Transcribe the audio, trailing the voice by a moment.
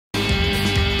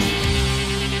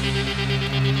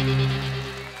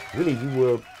Really, you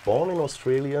were born in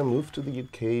Australia, moved to the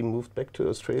UK, moved back to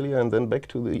Australia, and then back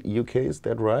to the UK, is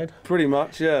that right? Pretty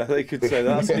much, yeah, they could say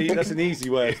that. That's an easy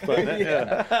way of putting it,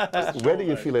 yeah. Where do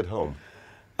you feel at home?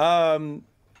 I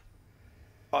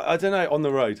don't know, on the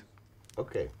road.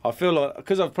 Okay. I feel like,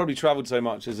 because I've probably travelled so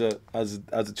much as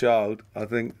a child, I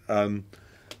think when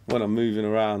I'm moving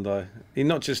around,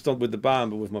 not just with the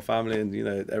band, but with my family and, you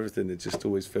know, everything, it just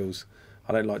always feels,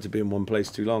 I don't like to be in one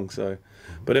place too long. So,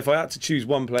 but if I had to choose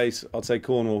one place, I'd say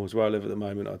Cornwall is where I live at the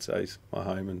moment. I'd say it's my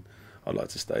home and I'd like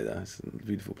to stay there. It's a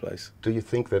beautiful place. Do you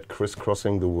think that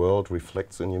crisscrossing the world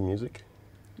reflects in your music?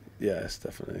 Yes,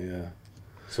 definitely, yeah.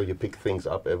 So you pick things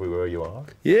up everywhere you are?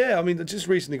 Yeah, I mean, I just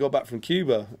recently got back from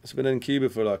Cuba. I've been in Cuba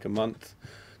for like a month,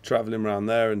 travelling around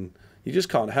there, and you just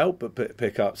can't help but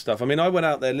pick up stuff. I mean, I went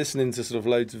out there listening to sort of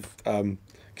loads of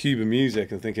Cuban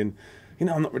music and thinking, you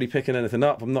know, I'm not really picking anything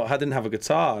up. I didn't have a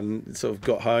guitar, and sort of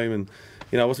got home and,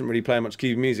 you know, I wasn't really playing much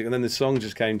Cuban music, and then this song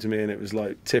just came to me, and it was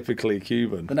like typically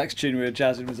Cuban. The next tune we were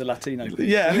jazzing was a Latino thing.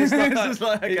 Yeah, it's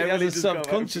like, okay, it has a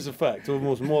subconscious effect,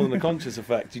 almost more than a conscious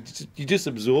effect. You just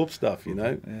absorb stuff, you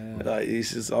know. Yeah. Like, you're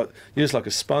just like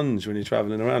a sponge when you're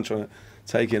travelling around trying to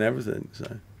take in everything.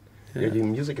 So, yeah. Your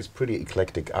music is pretty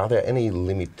eclectic. Are there any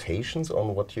limitations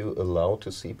on what you allow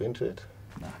to seep into it?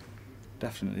 No,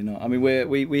 definitely not. I mean,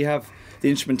 we have the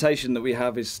instrumentation that we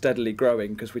have is steadily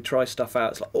growing because we try stuff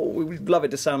out. It's like, oh, we'd love it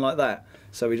to sound like that,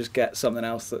 so we just get something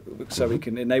else that we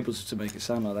can enable us to make it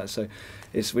sound like that. So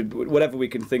it's whatever we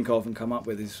can think of and come up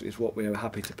with is what we're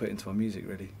happy to put into our music,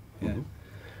 really. Yeah.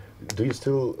 Do you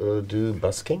still do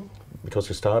busking? Because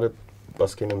you started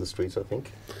busking in the streets, I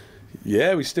think.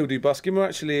 Yeah, we still do busking. We're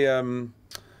actually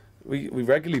we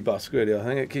regularly busk, really. I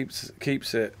think it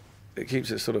keeps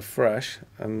it sort of fresh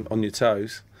and on your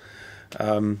toes.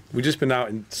 We've just been out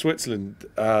in Switzerland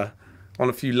on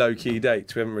a few low-key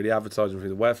dates. We haven't really advertised them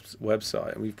through the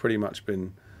website, and we've pretty much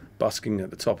been busking at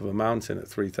the top of a mountain at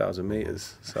 3,000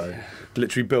 meters. So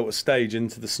literally built a stage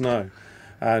into the snow,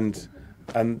 and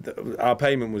our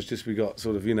payment was just we got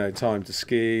sort of, you know, time to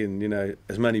ski and, you know,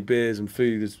 as many beers and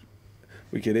food as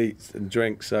we could eat and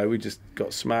drink. So we just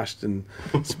got smashed and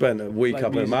spent a week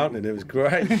up a mountain. It was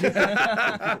great.